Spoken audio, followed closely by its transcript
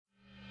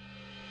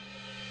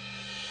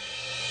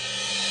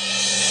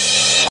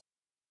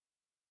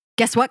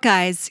Guess what,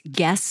 guys?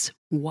 Guess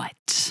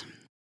what?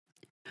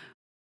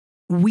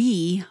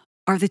 We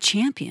are the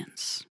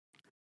champions.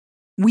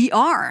 We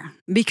are,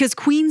 because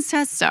Queen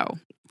says so.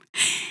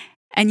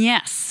 And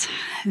yes,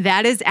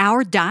 that is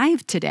our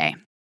dive today.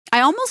 I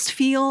almost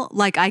feel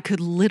like I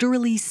could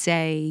literally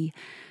say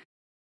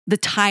the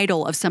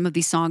title of some of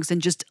these songs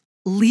and just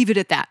leave it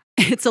at that.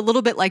 It's a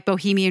little bit like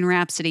Bohemian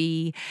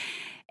Rhapsody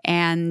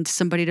and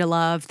Somebody to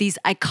Love, these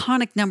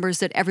iconic numbers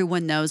that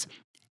everyone knows.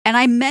 And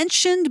I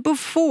mentioned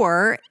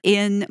before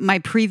in my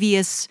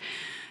previous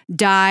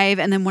dive,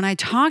 and then when I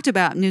talked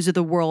about News of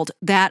the World,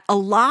 that a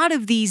lot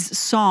of these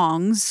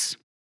songs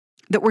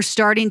that we're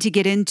starting to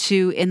get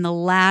into in the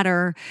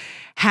latter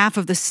half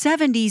of the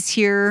 70s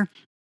here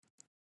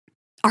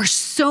are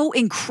so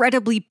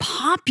incredibly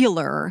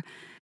popular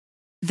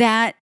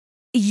that,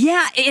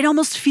 yeah, it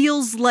almost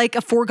feels like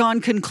a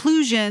foregone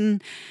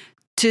conclusion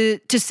to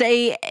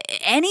say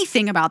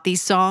anything about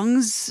these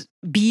songs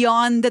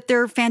beyond that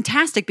they're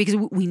fantastic, because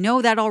we know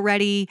that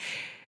already.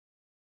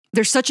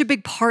 They're such a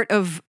big part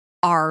of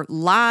our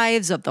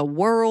lives, of the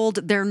world.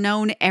 They're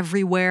known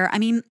everywhere. I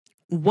mean,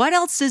 what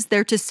else is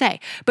there to say?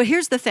 But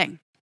here's the thing.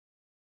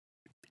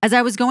 As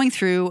I was going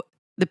through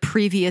the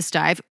previous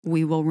dive,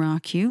 We Will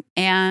Rock You,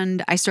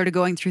 and I started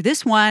going through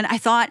this one, I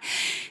thought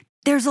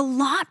there's a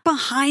lot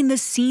behind the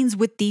scenes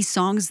with these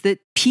songs that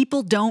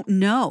people don't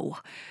know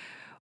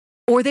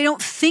or they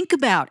don't think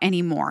about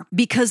anymore,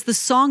 because the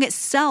song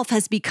itself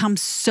has become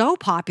so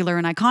popular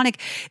and iconic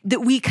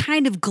that we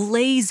kind of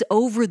glaze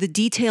over the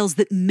details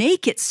that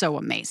make it so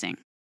amazing.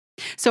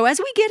 So as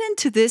we get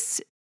into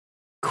this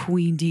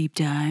Queen Deep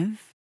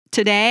Dive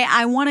today,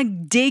 I want to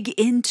dig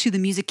into the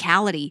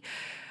musicality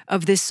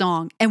of this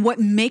song and what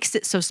makes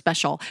it so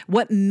special,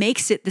 what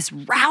makes it this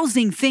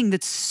rousing thing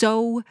that's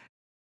so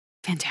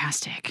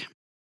fantastic.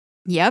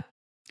 Yep.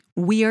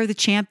 We Are the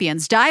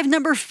Champions. Dive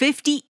number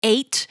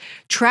 58,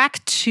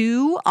 track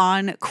 2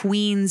 on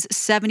Queen's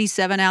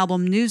 77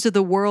 album, News of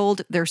the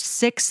World, their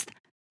 6th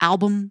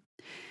album.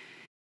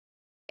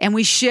 And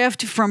we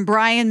shift from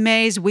Brian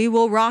May's We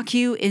Will Rock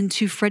You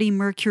into Freddie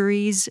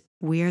Mercury's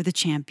We Are the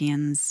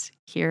Champions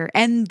here.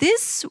 And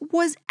this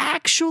was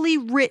actually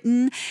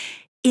written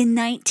in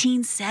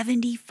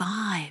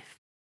 1975.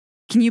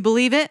 Can you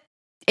believe it?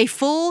 A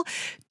full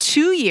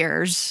 2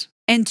 years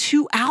and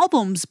 2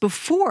 albums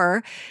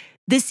before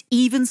this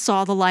even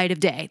saw the light of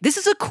day. This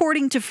is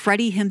according to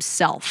Freddie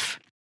himself.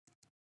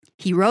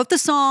 He wrote the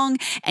song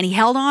and he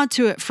held on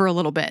to it for a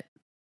little bit.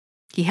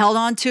 He held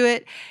on to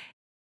it,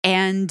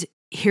 and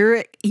here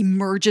it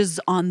emerges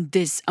on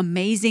this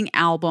amazing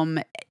album.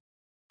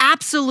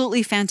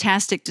 Absolutely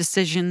fantastic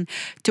decision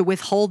to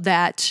withhold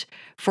that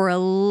for a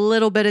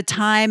little bit of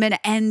time.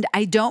 And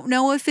I don't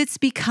know if it's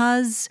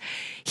because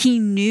he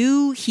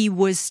knew he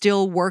was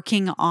still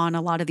working on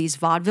a lot of these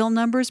vaudeville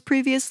numbers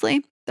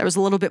previously. There was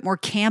a little bit more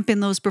camp in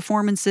those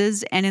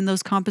performances and in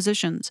those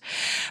compositions.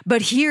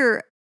 But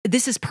here,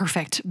 this is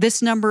perfect.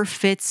 This number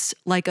fits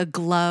like a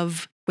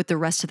glove with the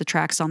rest of the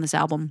tracks on this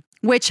album,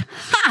 which,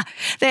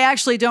 they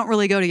actually don't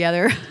really go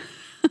together,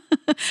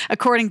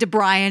 according to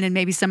Brian and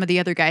maybe some of the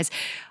other guys.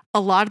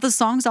 A lot of the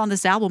songs on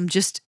this album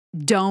just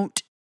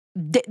don't.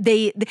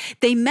 They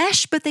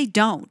mesh, but they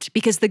don't,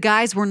 because the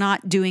guys were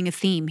not doing a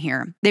theme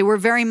here. They were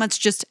very much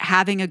just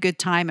having a good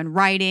time and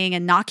writing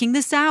and knocking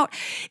this out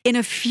in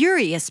a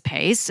furious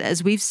pace.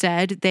 As we've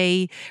said,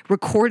 they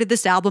recorded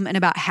this album in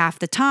about half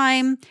the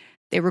time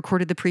they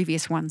recorded the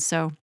previous one.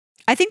 So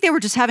I think they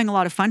were just having a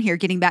lot of fun here,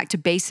 getting back to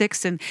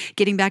basics and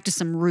getting back to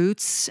some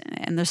roots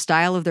and the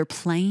style of their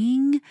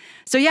playing.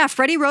 So yeah,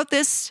 Freddie wrote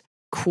this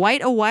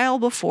quite a while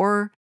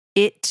before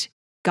it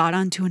got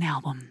onto an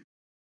album.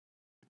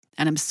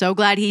 And I'm so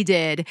glad he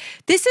did.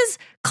 This is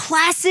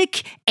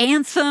classic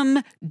anthem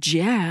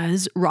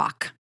jazz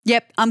rock.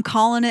 Yep, I'm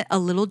calling it a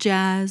little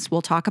jazz.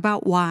 We'll talk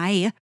about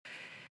why.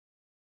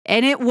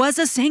 And it was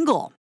a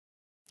single.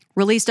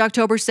 Released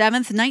October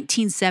 7th,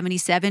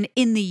 1977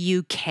 in the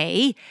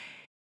UK.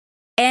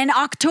 And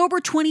October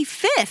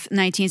 25th,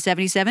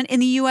 1977 in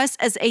the US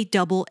as a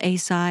double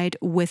A-side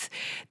with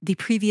the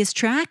previous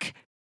track,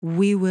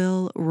 We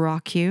Will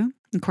Rock You.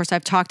 Of course,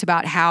 I've talked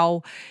about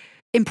how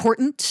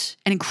important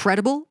and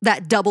incredible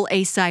that double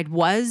A-side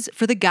was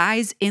for the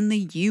guys in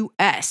the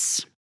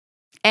US.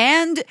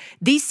 And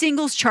these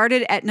singles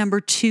charted at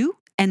number 2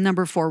 and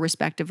number 4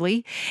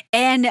 respectively.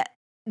 And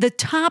the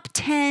top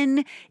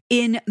 10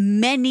 in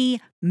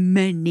many,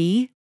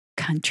 many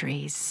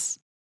countries.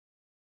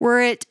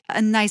 We're at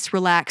a nice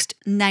relaxed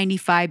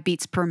 95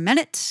 beats per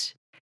minute.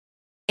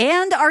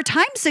 And our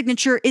time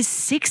signature is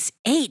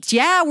 6/8.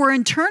 Yeah, we're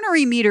in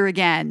ternary meter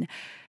again.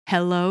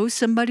 Hello,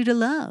 Somebody to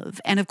Love.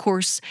 And of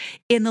course,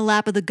 In the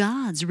Lap of the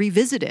Gods,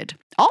 revisited.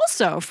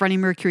 Also, Freddie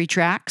Mercury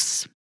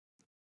tracks.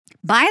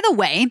 By the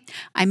way,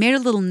 I made a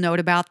little note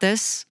about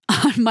this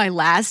on my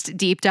last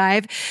deep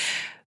dive,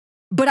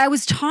 but I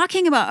was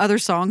talking about other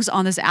songs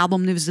on this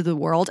album, News of the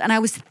World, and I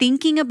was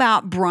thinking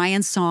about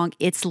Brian's song,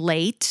 It's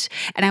Late,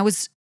 and I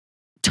was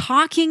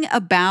talking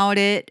about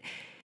it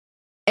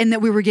and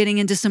that we were getting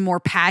into some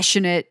more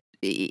passionate,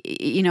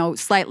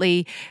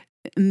 slightly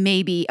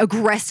maybe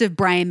aggressive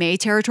Brian May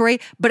territory,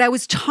 but I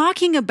was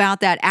talking about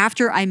that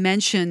after I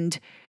mentioned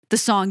the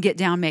song Get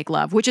Down, Make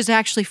Love, which is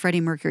actually Freddie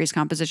Mercury's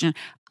composition.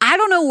 I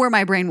don't know where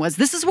my brain was.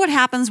 This is what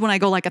happens when I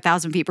go like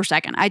 1,000 feet per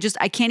second. I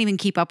can't even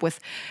keep up with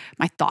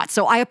my thoughts.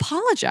 So I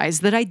apologize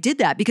that I did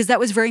that because that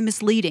was very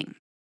misleading.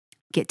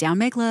 Get Down,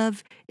 Make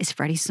Love is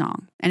Freddie's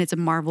song, and it's a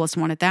marvelous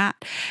one at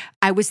that.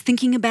 I was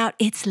thinking about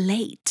It's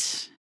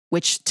Late,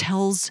 which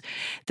tells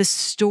the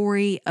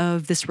story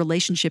of this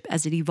relationship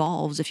as it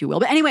evolves, if you will.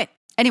 But anyway,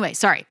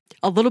 sorry.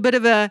 A little bit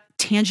of a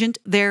tangent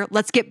there.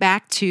 Let's get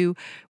back to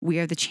We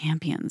Are the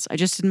Champions. I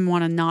just didn't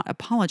want to not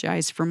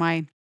apologize for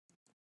my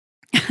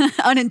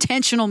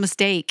unintentional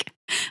mistake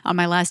on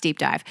my last deep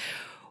dive.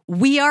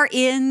 We are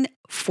in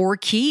 4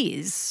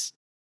 keys.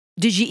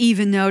 Did you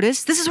even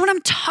notice? This is what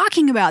I'm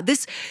talking about.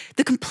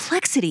 The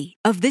complexity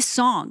of this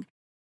song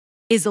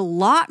is a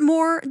lot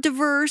more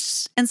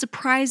diverse and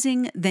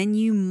surprising than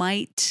you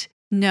might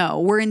know.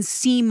 We're in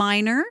C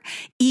minor,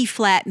 E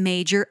flat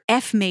major,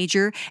 F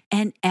major,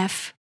 and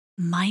F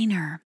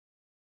minor.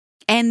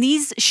 And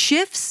these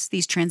shifts,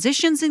 these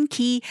transitions in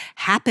key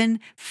happen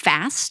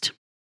fast.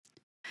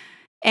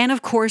 And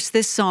of course,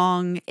 this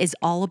song is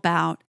all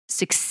about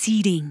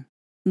succeeding,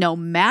 no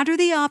matter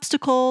the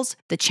obstacles,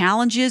 the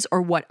challenges,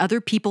 or what other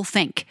people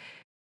think,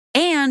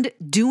 and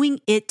doing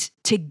it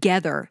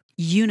together,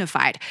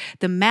 unified.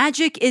 The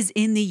magic is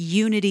in the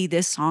unity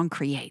this song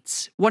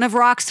creates. One of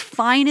rock's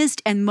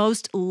finest and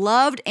most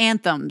loved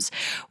anthems,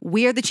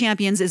 We Are the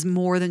Champions, is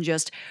more than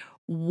just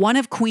one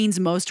of Queen's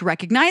most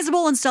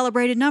recognizable and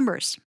celebrated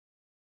numbers.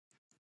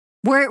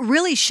 Where it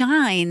really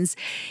shines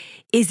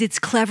is its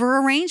clever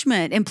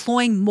arrangement,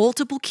 employing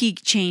multiple key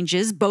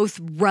changes, both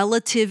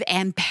relative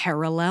and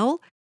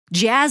parallel,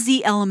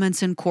 jazzy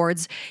elements and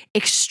chords,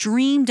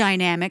 extreme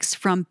dynamics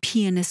from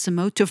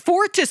pianissimo to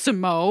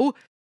fortissimo,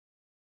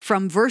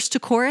 from verse to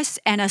chorus,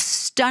 and a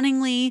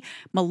stunningly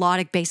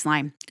melodic bass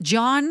line.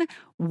 John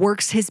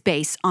works his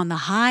bass on the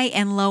high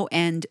and low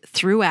end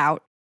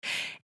throughout,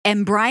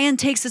 and Brian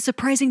takes a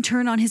surprising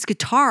turn on his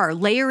guitar,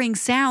 layering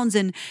sounds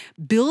and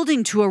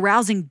building to a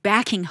rousing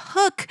backing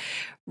hook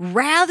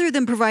rather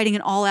than providing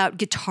an all-out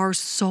guitar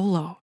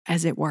solo,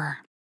 as it were.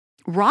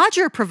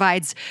 Roger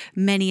provides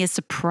many a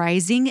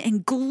surprising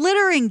and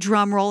glittering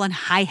drum roll and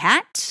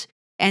hi-hat.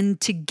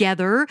 And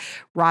together,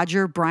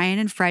 Roger, Brian,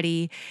 and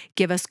Freddie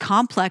give us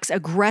complex,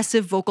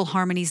 aggressive vocal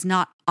harmonies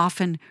not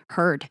often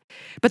heard.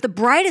 But the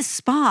brightest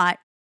spot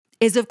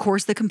is, of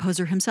course, the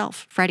composer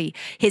himself, Freddie.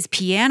 His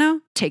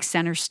piano takes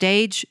center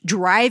stage,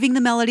 driving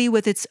the melody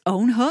with its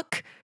own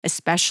hook,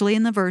 especially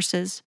in the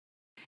verses.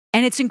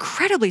 And it's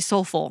incredibly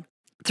soulful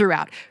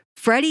throughout.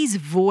 Freddie's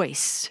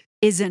voice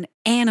is an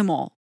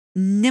animal,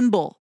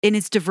 nimble in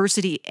its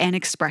diversity and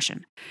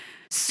expression,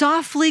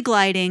 softly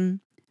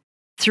gliding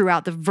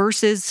throughout the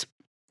verses,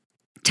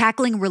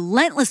 tackling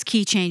relentless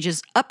key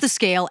changes up the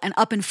scale and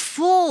up in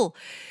full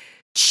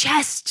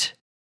chest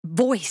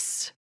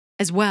voice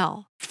as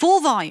well.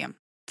 Full volume,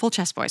 full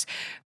chest voice.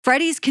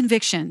 Freddie's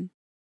conviction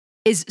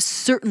is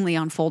certainly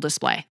on full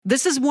display.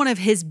 This is one of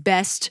his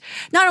best,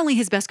 not only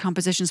his best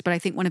compositions, but I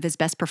think one of his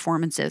best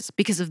performances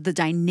because of the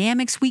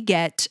dynamics we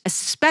get,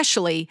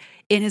 especially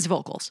in his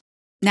vocals.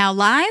 Now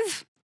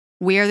live,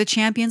 We Are the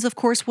Champions, of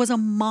course, was a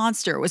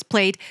monster. It was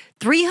played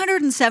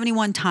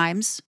 371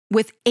 times,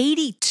 with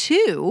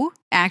 82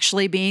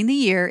 actually being the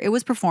year it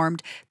was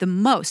performed the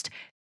most.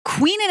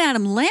 Queen and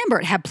Adam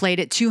Lambert have played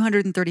it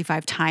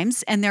 235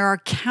 times, and there are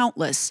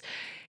countless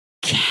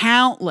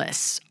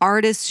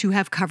artists who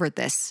have covered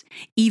this,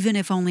 even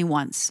if only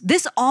once.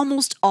 This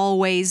almost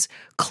always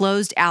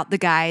closed out the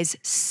guys'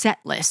 set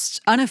list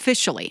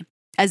unofficially,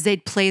 as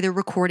they'd play the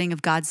recording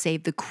of God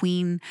Save the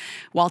Queen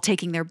while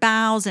taking their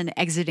bows and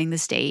exiting the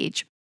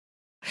stage.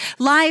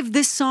 Live,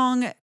 this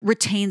song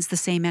retains the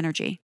same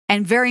energy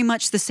and very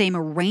much the same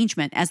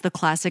arrangement as the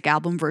classic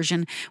album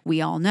version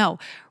we all know.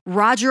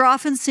 Roger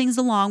often sings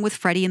along with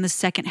Freddie in the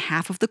second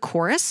half of the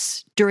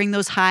chorus during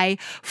those high,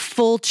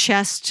 full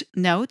chest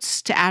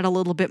notes to add a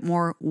little bit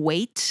more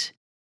weight.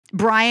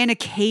 Brian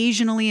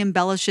occasionally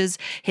embellishes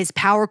his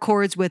power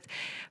chords with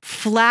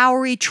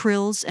flowery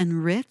trills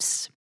and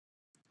riffs.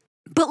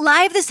 But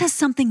live, this has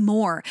something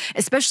more,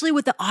 especially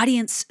with the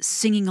audience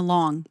singing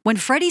along. When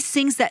Freddie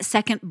sings that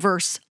second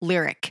verse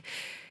lyric,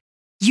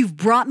 "You've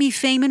brought me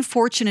fame and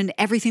fortune and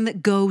everything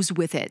that goes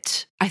with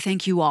it. I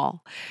thank you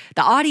all."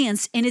 The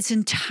audience in its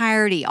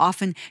entirety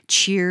often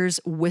cheers,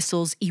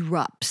 whistles,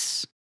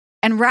 erupts.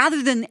 And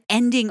rather than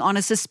ending on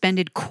a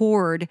suspended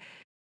chord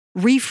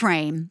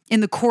refrain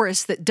in the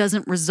chorus that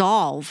doesn't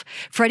resolve,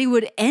 Freddie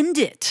would end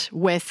it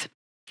with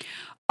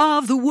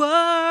 "of the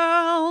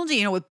world,"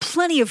 with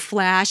plenty of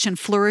flash and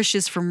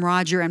flourishes from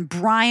Roger and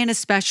Brian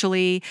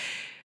especially.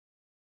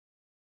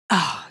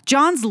 Oh,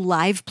 John's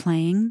live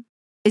playing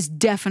is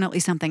definitely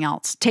something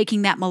else,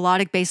 taking that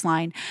melodic bass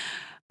line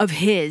of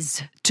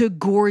his to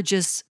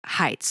gorgeous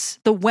heights.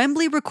 The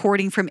Wembley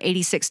recording from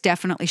 '86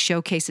 definitely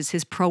showcases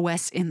his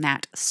prowess in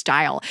that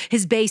style.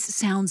 His bass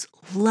sounds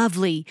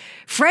lovely.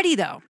 Freddie,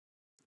 though,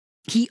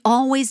 he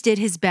always did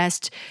his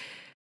best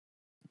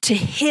to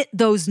hit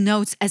those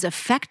notes as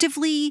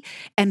effectively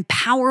and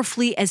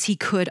powerfully as he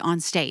could on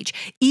stage.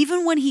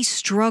 Even when he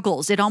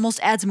struggles, it almost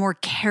adds more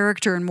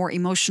character and more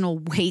emotional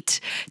weight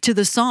to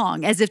the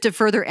song, as if to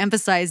further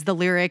emphasize the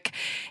lyric,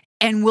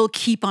 "and we'll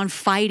keep on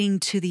fighting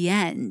to the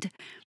end."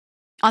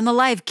 On the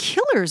live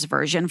Killers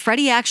version,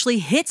 Freddie actually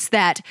hits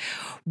that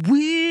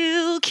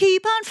 "we'll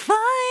keep on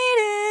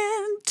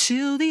fighting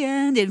till the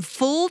end" in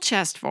full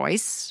chest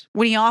voice,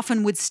 when he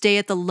often would stay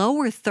at the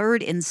lower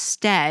third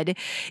instead.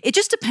 It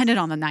just depended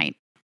on the night.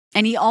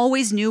 And he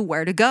always knew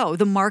where to go,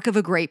 the mark of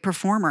a great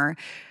performer.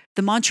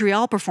 The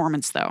Montreal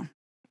performance, though,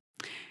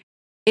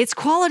 its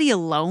quality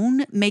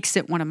alone makes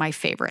it one of my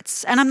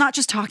favorites. And I'm not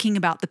just talking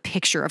about the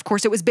picture. Of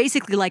course, it was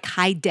basically like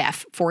high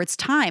def for its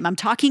time. I'm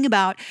talking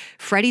about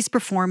Freddie's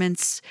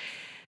performance.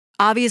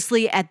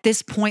 Obviously, at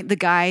this point, the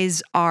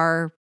guys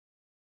are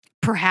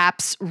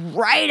perhaps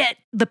right at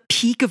the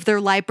peak of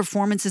their live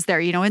performances there,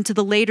 into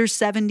the later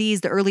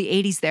 70s, the early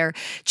 80s there.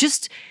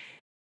 Just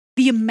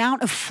the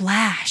amount of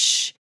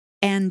flash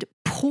and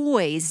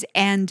poise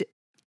and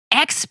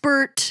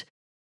expert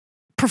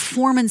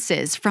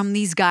performances from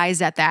these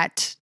guys at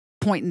that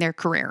point in their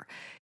career.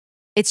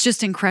 It's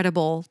just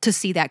incredible to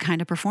see that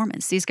kind of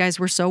performance. These guys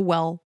were so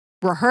well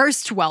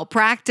rehearsed, well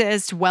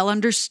practiced, well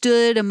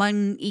understood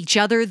among each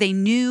other. They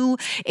knew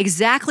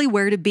exactly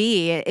where to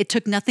be. It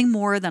took nothing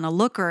more than a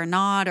look or a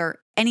nod or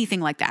anything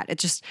like that.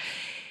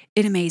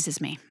 It amazes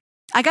me.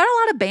 I got a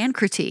lot of band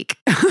critique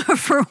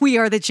for We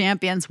Are the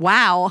Champions.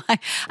 Wow.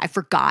 I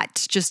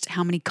forgot just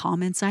how many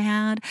comments I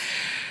had.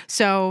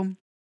 So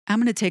I'm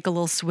going to take a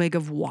little swig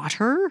of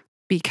water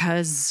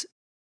because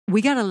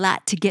we got a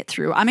lot to get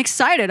through. I'm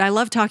excited. I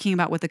love talking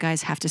about what the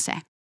guys have to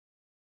say.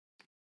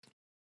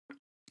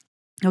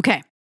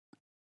 Okay.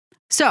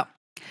 So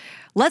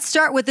let's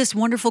start with this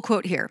wonderful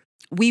quote here.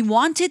 "We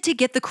wanted to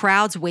get the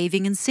crowds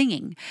waving and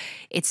singing.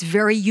 It's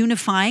very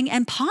unifying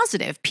and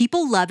positive.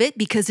 People love it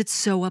because it's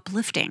so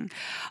uplifting.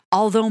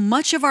 Although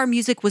much of our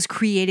music was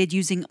created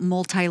using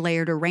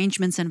multi-layered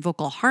arrangements and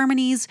vocal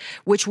harmonies,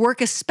 which work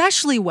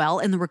especially well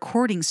in the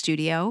recording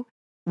studio,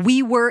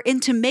 we were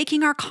into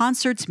making our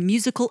concerts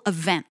musical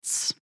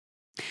events."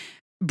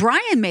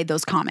 Brian made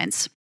those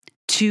comments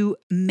to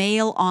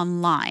Mail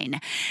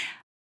Online.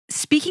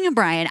 Speaking of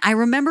Brian, I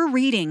remember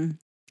reading,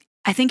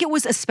 I think it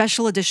was a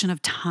special edition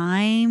of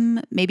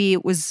Time. Maybe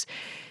it was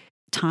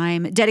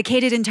Time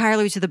dedicated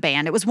entirely to the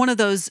band. It was one of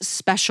those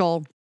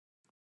special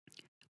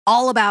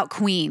all about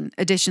Queen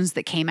editions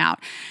that came out.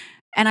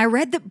 And I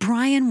read that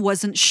Brian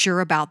wasn't sure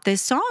about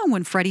this song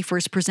when Freddie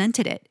first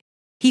presented it.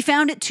 He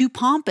found it too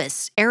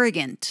pompous,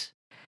 arrogant,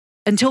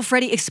 until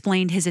Freddie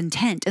explained his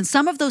intent. And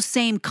some of those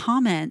same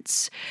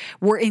comments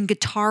were in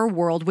Guitar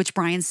World, which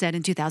Brian said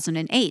in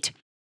 2008.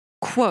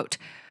 Quote,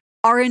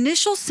 "Our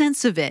initial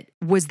sense of it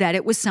was that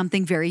it was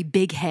something very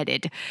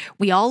big-headed.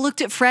 We all looked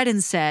at Fred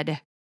and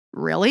said,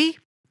 'Really?'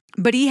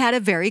 But he had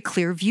a very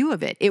clear view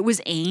of it. It was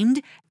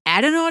aimed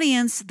at an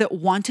audience that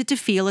wanted to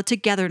feel a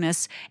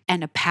togetherness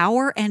and a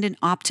power and an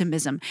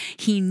optimism.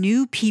 He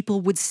knew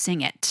people would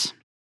sing it."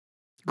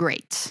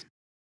 Great.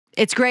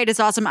 It's great. It's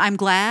awesome. I'm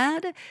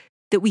glad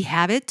that we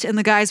have it. And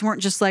the guys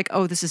weren't just like,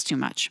 "Oh, this is too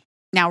much."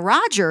 Now,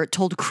 Roger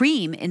told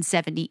Cream in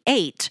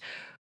 78,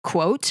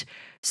 quote,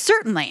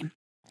 "Certainly,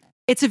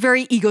 it's a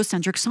very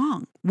egocentric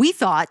song. We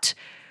thought,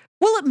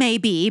 well, it may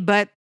be,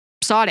 but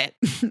sod it.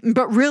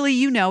 But really,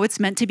 it's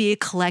meant to be a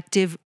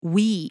collective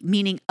we,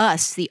 meaning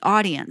us, the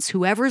audience,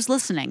 whoever's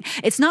listening.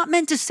 It's not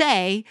meant to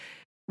say,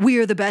 we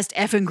are the best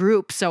effing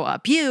group, so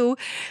up you.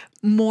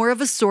 More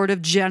of a sort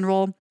of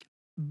general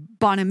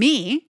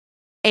bonhomie,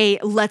 a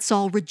let's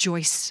all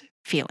rejoice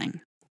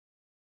feeling."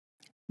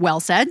 Well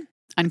said,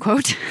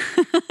 unquote.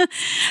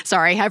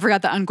 Sorry, I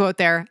forgot the unquote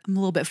there. I'm a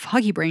little bit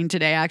foggy-brained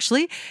today,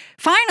 actually.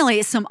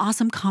 Finally, some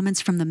awesome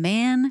comments from the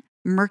man,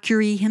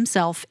 Mercury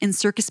himself, in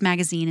Circus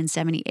Magazine in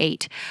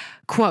 78.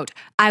 Quote,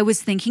 "I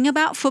was thinking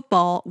about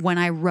football when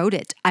I wrote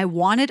it. I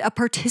wanted a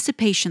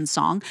participation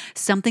song,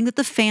 something that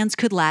the fans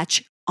could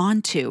latch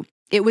onto.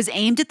 It was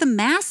aimed at the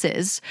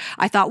masses.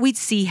 I thought we'd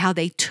see how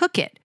they took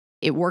it.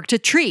 It worked a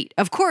treat.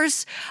 Of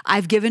course,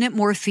 I've given it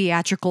more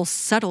theatrical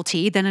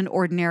subtlety than an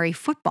ordinary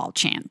football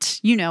chant.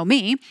 You know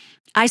me.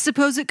 I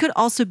suppose it could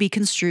also be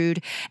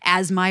construed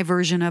as my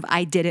version of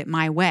I Did It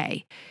My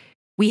Way.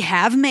 We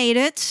have made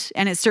it,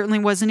 and it certainly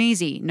wasn't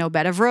easy. No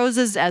bed of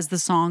roses, as the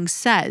song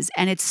says,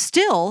 and it's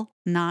still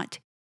not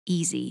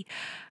easy."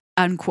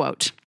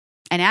 Unquote.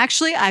 And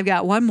actually, I've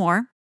got one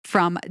more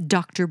from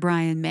Dr.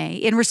 Brian May.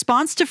 In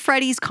response to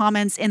Freddie's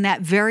comments in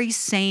that very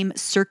same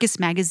Circus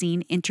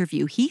Magazine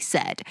interview, he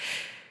said,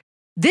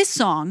 "This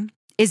song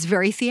is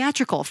very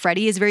theatrical.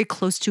 Freddie is very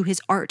close to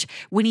his art.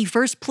 When he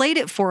first played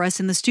it for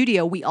us in the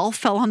studio, we all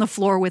fell on the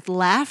floor with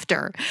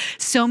laughter.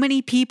 So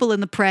many people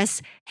in the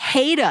press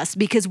hate us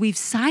because we've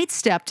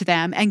sidestepped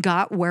them and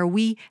got where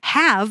we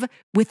have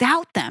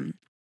without them.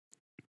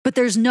 But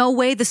there's no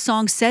way the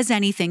song says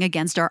anything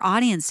against our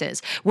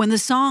audiences. When the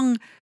song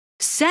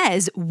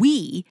says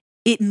we,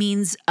 It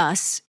means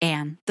us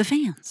and the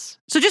fans.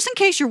 So just in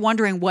case you're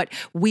wondering what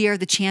We Are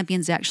the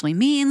Champions actually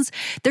means,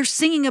 they're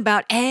singing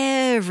about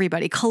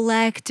everybody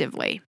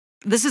collectively.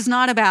 This is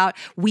not about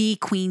we,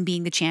 Queen,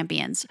 being the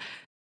champions,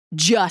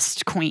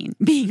 just Queen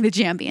being the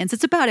champions.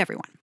 It's about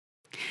everyone.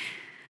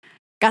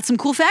 Got some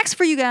cool facts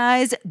for you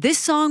guys. This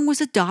song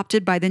was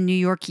adopted by the New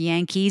York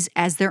Yankees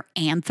as their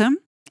anthem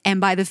and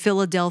by the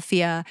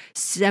Philadelphia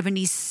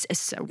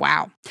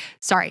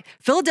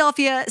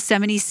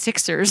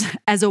 76ers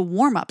as a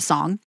warm-up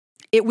song.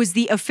 It was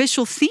the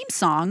official theme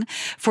song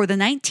for the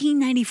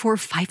 1994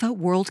 FIFA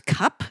World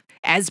Cup.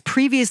 As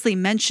previously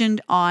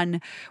mentioned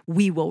on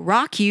We Will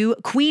Rock You,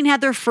 Queen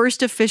had their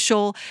first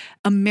official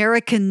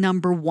American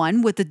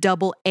 #1 with the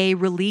double A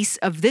release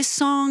of this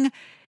song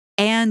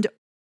and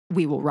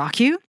We Will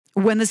Rock You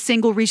when the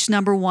single reached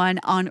 #1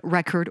 on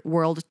Record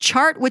World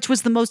Chart, which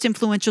was the most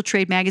influential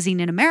trade magazine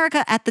in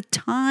America at the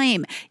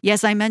time.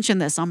 Yes, I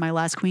mentioned this on my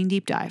last Queen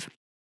Deep Dive.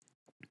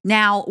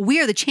 Now, We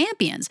Are the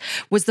Champions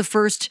was the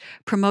first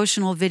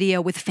promotional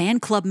video with fan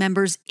club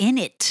members in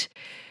it.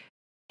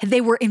 They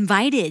were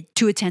invited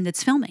to attend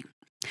its filming.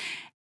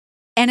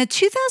 And a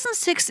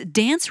 2006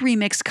 dance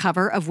remix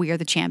cover of We Are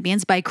the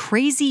Champions by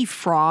Crazy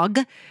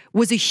Frog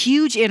was a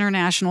huge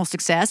international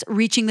success,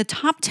 reaching the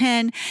top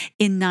 10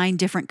 in 9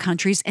 different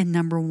countries and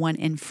 #1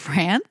 in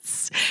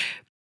France.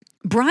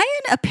 Brian,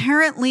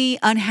 apparently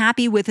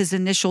unhappy with his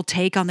initial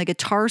take on the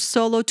guitar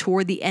solo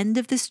toward the end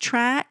of this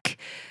track,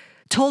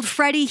 told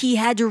Freddie he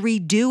had to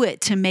redo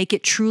it to make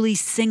it truly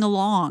sing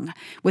along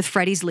with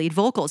Freddie's lead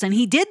vocals. And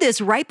he did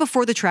this right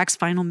before the track's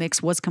final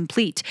mix was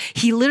complete.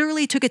 He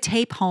literally took a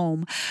tape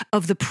home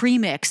of the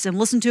pre-mix and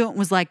listened to it and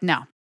was like,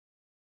 no,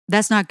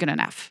 that's not good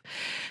enough.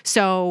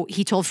 So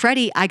he told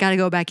Freddie, I got to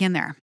go back in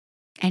there.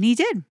 And he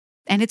did.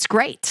 And it's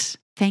great.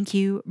 Thank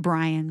you,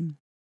 Brian.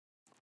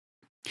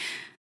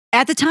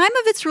 At the time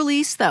of its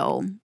release,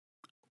 though,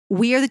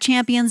 We Are the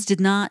Champions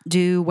did not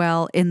do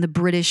well in the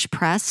British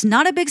press.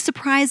 Not a big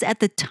surprise at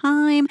the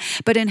time,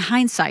 but in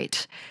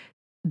hindsight,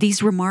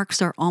 these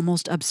remarks are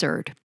almost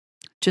absurd.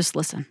 Just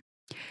listen.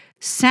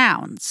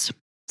 Sounds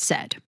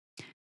said,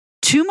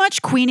 too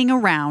much queening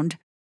around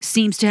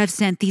seems to have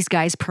sent these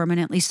guys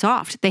permanently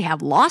soft. They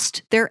have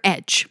lost their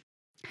edge.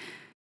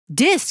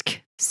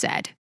 Disc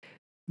said,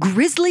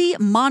 grisly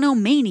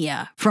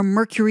monomania from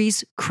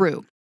Mercury's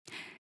crew.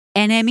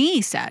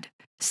 NME said,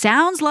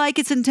 sounds like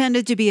it's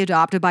intended to be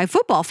adopted by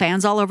football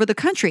fans all over the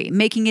country,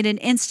 making it an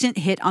instant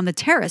hit on the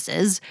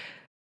terraces.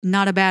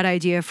 Not a bad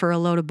idea for a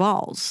load of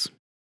balls.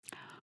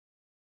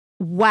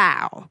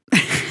 Wow.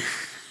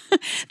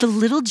 The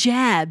little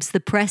jabs the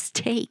press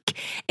take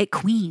at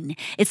Queen.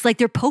 It's like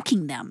they're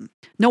poking them.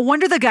 No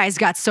wonder the guys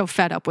got so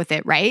fed up with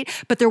it, right?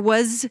 But there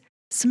was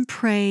some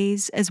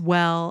praise as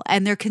well,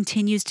 and there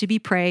continues to be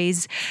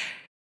praise.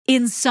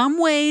 In some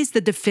ways,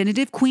 the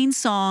definitive Queen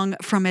song,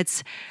 from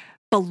its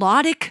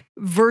balladic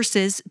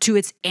verses to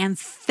its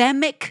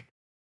anthemic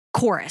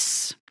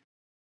chorus.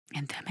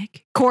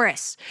 Anthemic?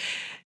 Chorus.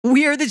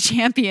 We Are the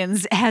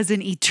Champions has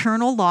an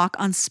eternal lock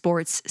on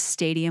sports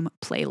stadium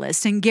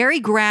playlists. And Gary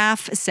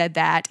Graff said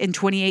that in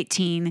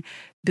 2018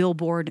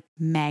 Billboard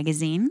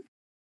magazine.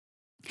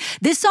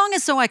 This song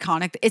is so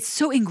iconic. It's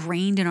so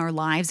ingrained in our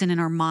lives and in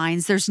our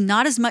minds. There's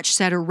not as much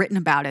said or written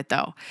about it,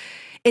 though.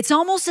 It's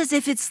almost as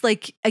if it's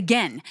like,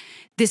 again,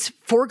 this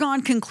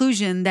foregone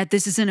conclusion that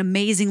this is an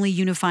amazingly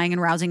unifying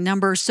and rousing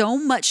number, so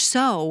much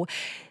so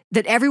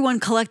that everyone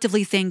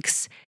collectively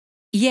thinks,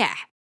 yeah,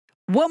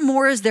 what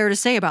more is there to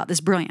say about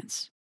this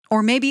brilliance?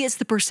 Or maybe it's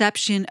the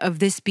perception of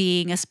this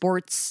being a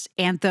sports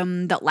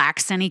anthem that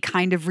lacks any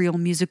kind of real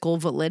musical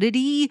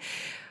validity.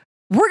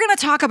 We're going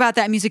to talk about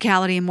that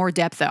musicality in more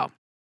depth, though.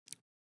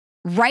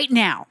 Right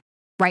now,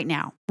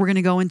 we're going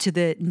to go into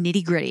the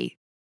nitty-gritty.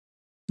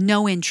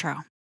 No intro.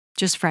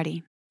 Just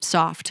Freddie,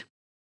 soft.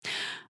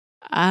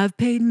 I've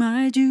paid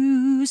my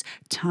dues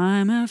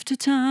time after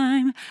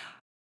time.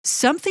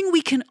 Something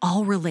we can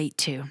all relate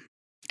to.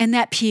 And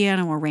that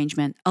piano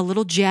arrangement, a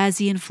little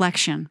jazzy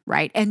inflection,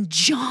 right? And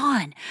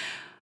John,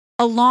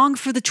 along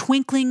for the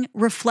twinkling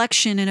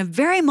reflection in a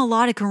very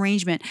melodic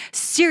arrangement.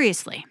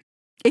 Seriously,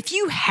 if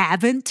you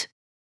haven't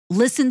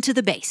listened to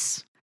the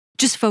bass,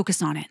 just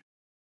focus on it.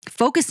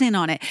 Focus in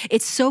on it.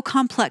 It's so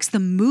complex. The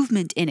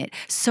movement in it,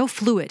 so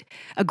fluid.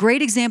 A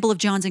great example of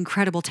John's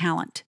incredible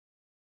talent.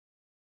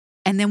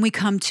 And then we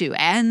come to,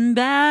 and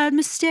bad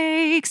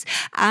mistakes,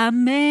 I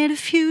made a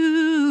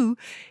few.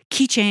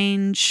 Key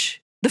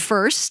change. The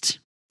first,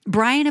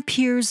 Brian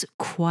appears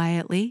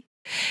quietly.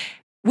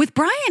 With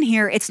Brian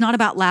here, it's not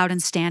about loud and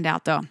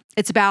standout, though.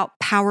 It's about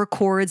power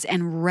chords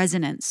and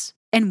resonance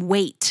and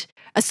weight,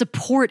 a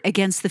support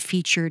against the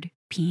featured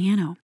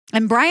piano.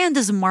 And Brian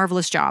does a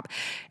marvelous job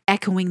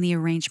echoing the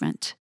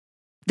arrangement.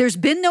 There's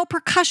been no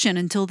percussion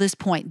until this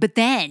point, but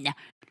then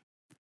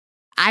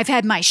I've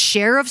had my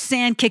share of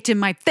sand kicked in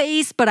my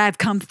face, but I've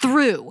come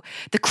through.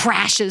 The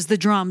crashes, the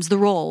drums, the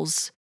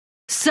rolls.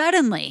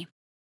 Suddenly,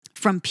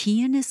 from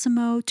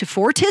pianissimo to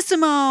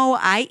fortissimo,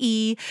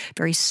 i.e.,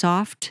 very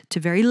soft to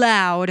very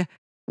loud,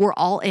 we're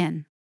all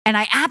in. And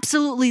I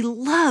absolutely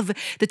love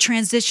the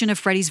transition of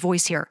Freddie's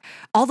voice here.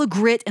 All the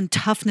grit and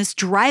toughness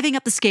driving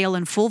up the scale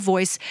in full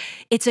voice.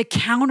 It's a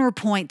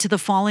counterpoint to the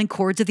falling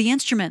chords of the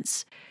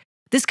instruments.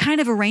 This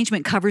kind of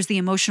arrangement covers the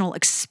emotional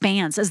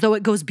expanse as though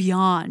it goes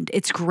beyond.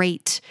 It's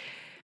great.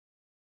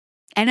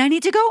 And I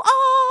need to go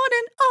on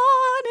and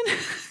on. And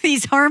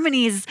these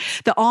harmonies,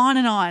 the on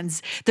and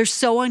ons, they're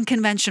so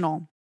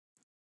unconventional.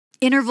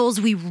 Intervals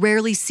we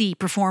rarely see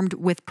performed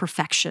with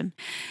perfection.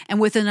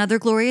 And with another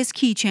glorious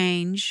key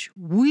change,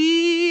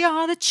 we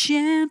are the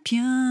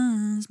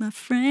champions, my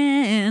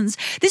friends.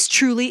 This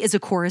truly is a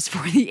chorus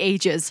for the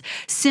ages.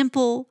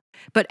 Simple,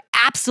 but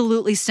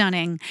absolutely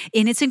stunning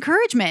in its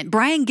encouragement.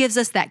 Brian gives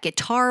us that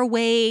guitar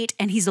weight,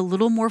 and he's a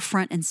little more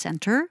front and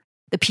center.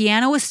 The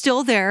piano is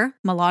still there,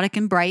 melodic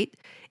and bright.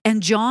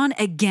 And John,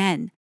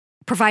 again,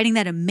 providing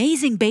that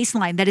amazing bass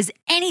line that is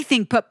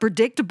anything but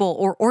predictable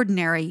or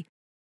ordinary.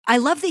 I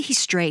love that he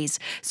strays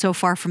so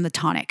far from the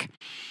tonic.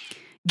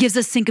 Gives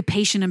us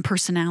syncopation and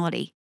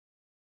personality.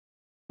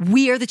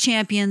 We are the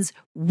champions.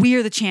 We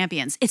are the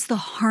champions. It's the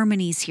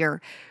harmonies here,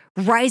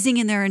 rising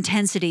in their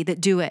intensity that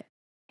do it.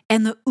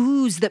 And the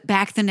oohs that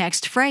back the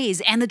next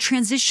phrase. And the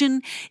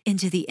transition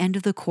into the end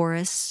of the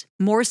chorus.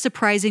 More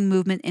surprising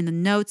movement in the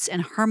notes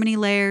and harmony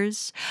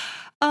layers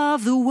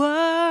of the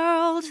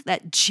world.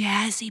 That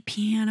jazzy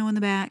piano in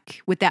the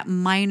back with that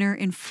minor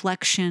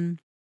inflection.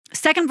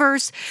 Second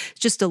verse,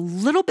 just a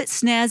little bit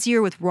snazzier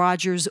with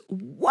Roger's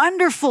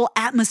wonderful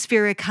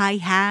atmospheric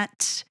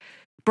hi-hat.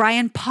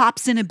 Brian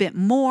pops in a bit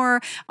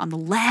more on the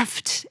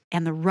left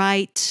and the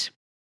right.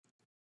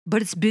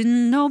 But it's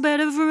been no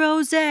bed of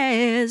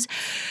roses,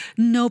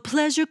 no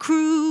pleasure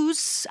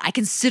cruise. I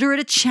consider it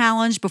a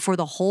challenge before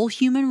the whole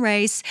human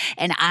race,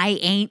 and I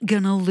ain't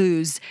gonna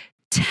lose.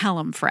 Tell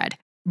him, Fred.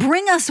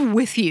 Bring us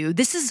with you.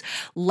 This is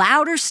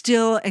louder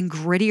still and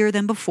grittier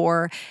than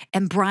before.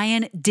 And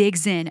Brian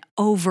digs in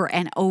over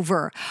and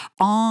over,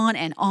 on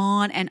and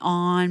on and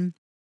on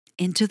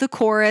into the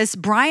chorus.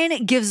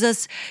 Brian gives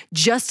us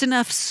just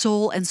enough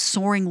soul and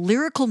soaring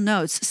lyrical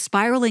notes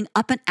spiraling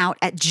up and out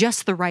at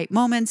just the right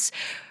moments.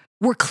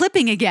 We're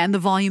clipping again. The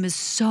volume is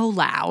so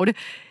loud.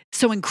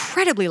 So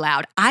incredibly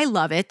loud. I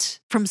love it.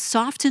 From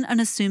soft and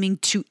unassuming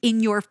to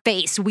in your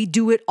face. We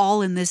do it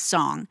all in this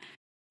song.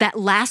 That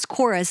last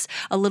chorus,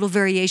 a little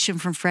variation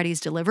from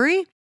Freddie's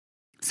delivery,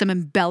 some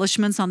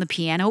embellishments on the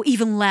piano,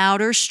 even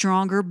louder,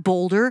 stronger,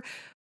 bolder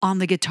on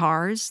the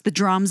guitars, the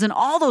drums, and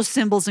all those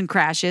cymbals and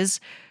crashes,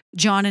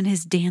 John and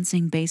his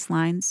dancing bass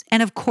lines,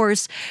 and of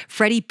course,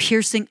 Freddie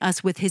piercing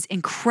us with his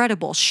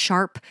incredible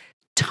sharp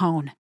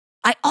tone.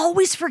 I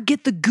always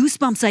forget the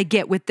goosebumps I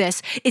get with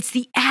this. It's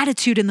the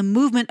attitude and the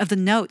movement of the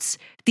notes,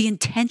 the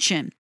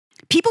intention.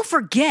 People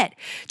forget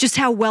just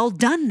how well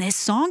done this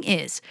song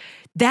is.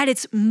 That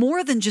it's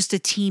more than just a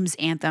team's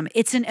anthem.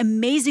 It's an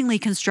amazingly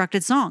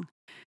constructed song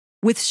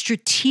with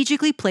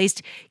strategically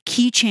placed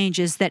key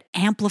changes that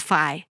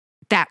amplify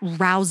that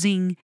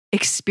rousing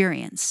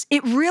experience.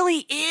 It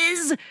really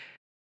is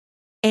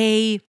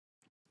a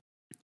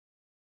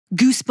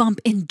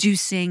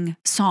goosebump-inducing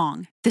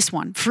song, this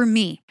one, for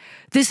me.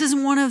 This is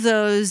one of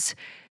those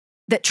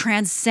that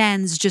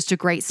transcends just a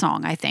great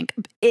song, I think.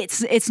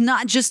 It's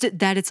not just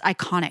that it's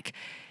iconic.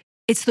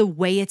 It's the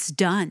way it's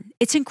done.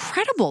 It's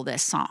incredible,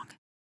 this song.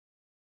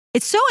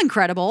 It's so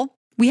incredible.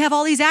 We have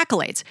all these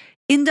accolades.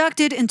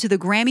 Inducted into the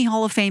Grammy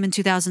Hall of Fame in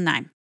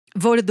 2009.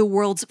 Voted the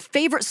world's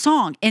favorite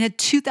song in a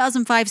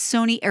 2005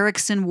 Sony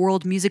Ericsson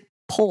World Music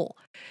Poll.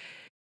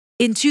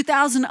 In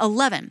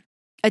 2011,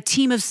 a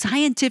team of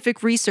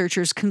scientific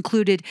researchers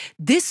concluded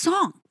this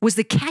song was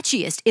the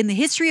catchiest in the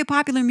history of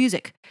popular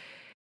music.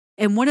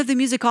 And one of the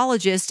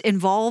musicologists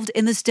involved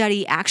in the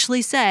study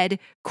actually said,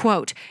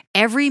 quote,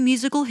 "Every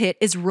musical hit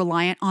is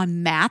reliant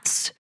on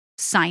maths,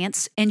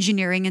 science,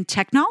 engineering, and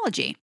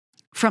technology.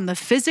 From the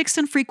physics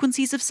and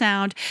frequencies of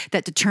sound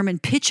that determine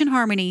pitch and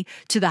harmony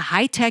to the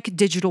high-tech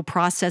digital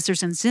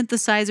processors and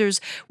synthesizers,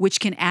 which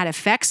can add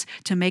effects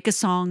to make a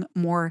song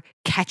more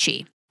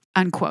catchy,"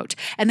 unquote.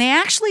 And they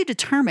actually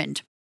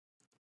determined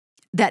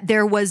that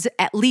there was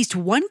at least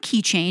one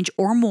key change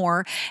or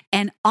more,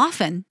 and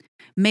often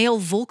male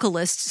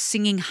vocalists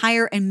singing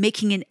higher and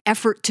making an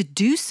effort to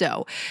do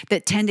so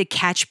that tend to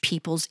catch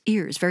people's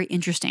ears. Very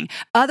interesting.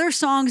 Other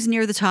songs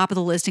near the top of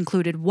the list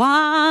included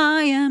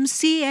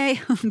YMCA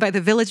by the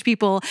Village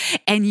People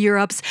and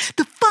Europe's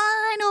The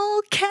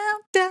Final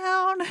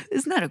Countdown.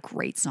 Isn't that a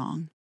great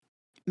song?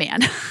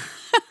 Man,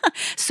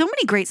 so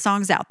many great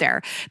songs out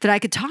there that I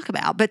could talk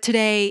about. But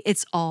today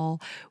it's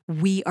all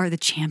We Are the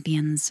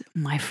Champions,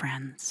 my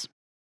friends.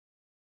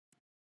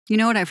 You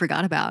know what I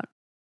forgot about?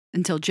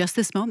 Until just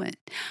this moment.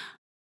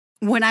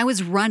 When I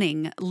was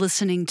running,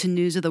 listening to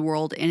News of the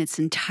World in its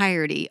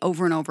entirety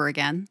over and over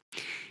again,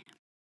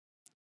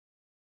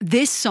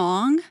 this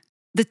song,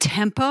 the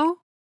tempo,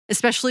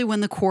 especially when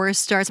the chorus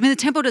starts, I mean, the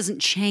tempo doesn't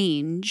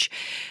change,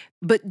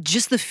 but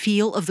just the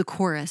feel of the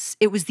chorus,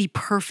 it was the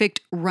perfect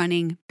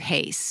running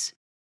pace.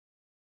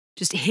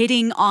 just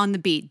hitting on the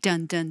beat.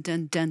 Dun, dun,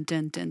 dun, dun,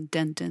 dun, dun,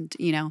 dun,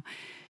 dun,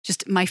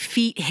 just my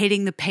feet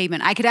hitting the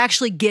pavement. I could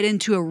actually get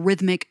into a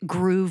rhythmic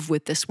groove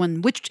with this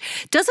one, which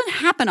doesn't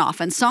happen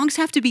often. Songs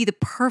have to be the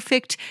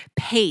perfect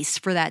pace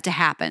for that to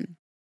happen.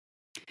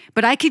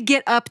 But I could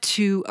get up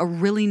to a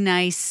really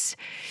nice,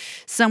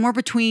 somewhere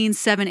between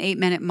 7-8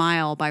 minute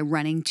mile by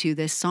running to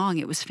this song.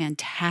 It was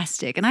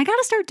fantastic. And I got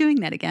to start doing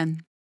that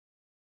again.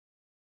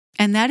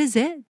 And that is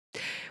it.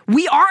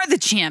 We are the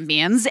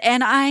champions,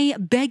 and I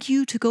beg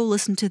you to go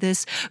listen to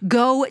this.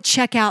 Go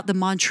check out the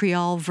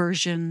Montreal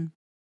version,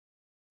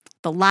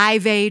 the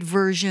Live Aid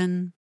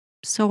version.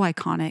 So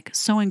iconic,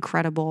 so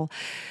incredible.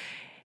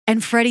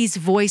 And Freddie's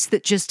voice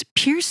that just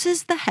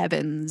pierces the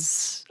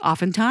heavens,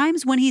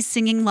 oftentimes when he's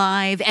singing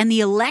live, and the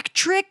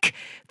electric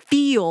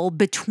feel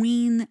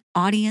between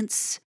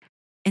audience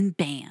and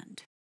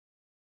band.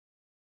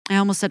 I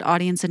almost said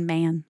audience and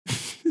man.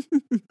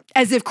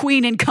 As if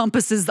Queen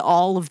encompasses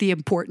all of the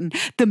important,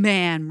 the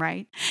man,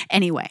 right?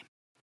 Anyway,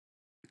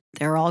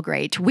 they're all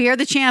great. We are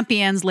the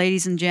champions,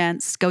 ladies and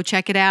gents. Go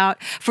check it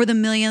out for the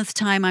millionth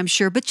time, I'm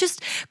sure. But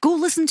just go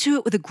listen to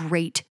it with a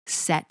great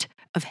set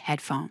of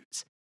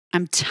headphones.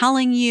 I'm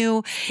telling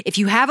you, if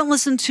you haven't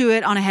listened to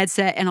it on a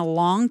headset in a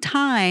long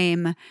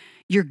time,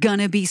 you're going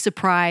to be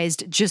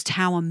surprised just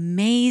how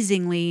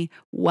amazingly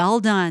well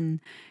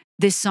done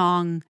this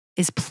song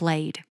is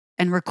played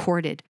and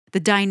recorded. The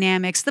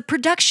dynamics, the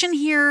production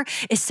here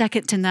is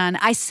second to none.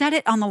 I said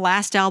it on the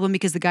last album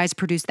because the guys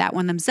produced that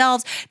one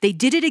themselves. They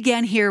did it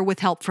again here with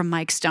help from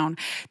Mike Stone.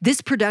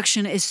 This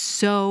production is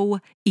so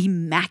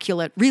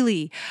immaculate.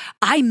 Really,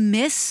 I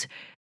miss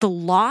the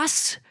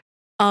loss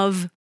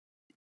of,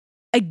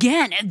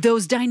 again,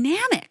 those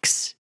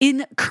dynamics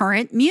in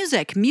current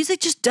music.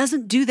 Music just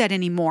doesn't do that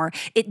anymore.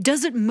 It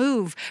doesn't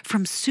move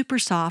from super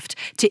soft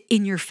to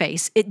in your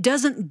face. It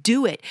doesn't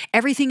do it.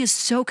 Everything is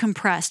so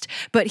compressed.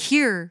 But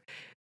here,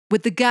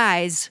 with the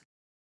guys,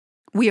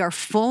 we are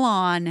full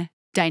on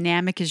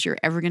dynamic as you're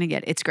ever going to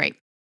get. It's great.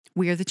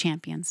 We are the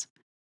champions.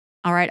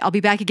 All right, I'll be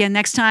back again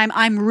next time.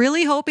 I'm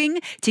really hoping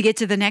to get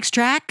to the next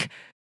track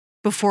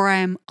before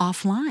I'm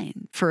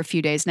offline for a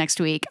few days next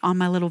week on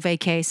my little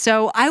vacay.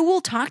 So I will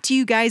talk to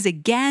you guys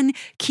again.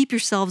 Keep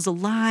yourselves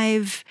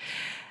alive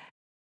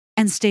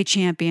and stay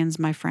champions,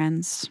 my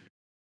friends.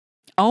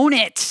 Own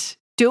it.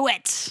 Do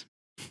it.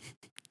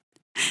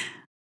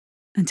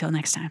 Until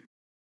next time.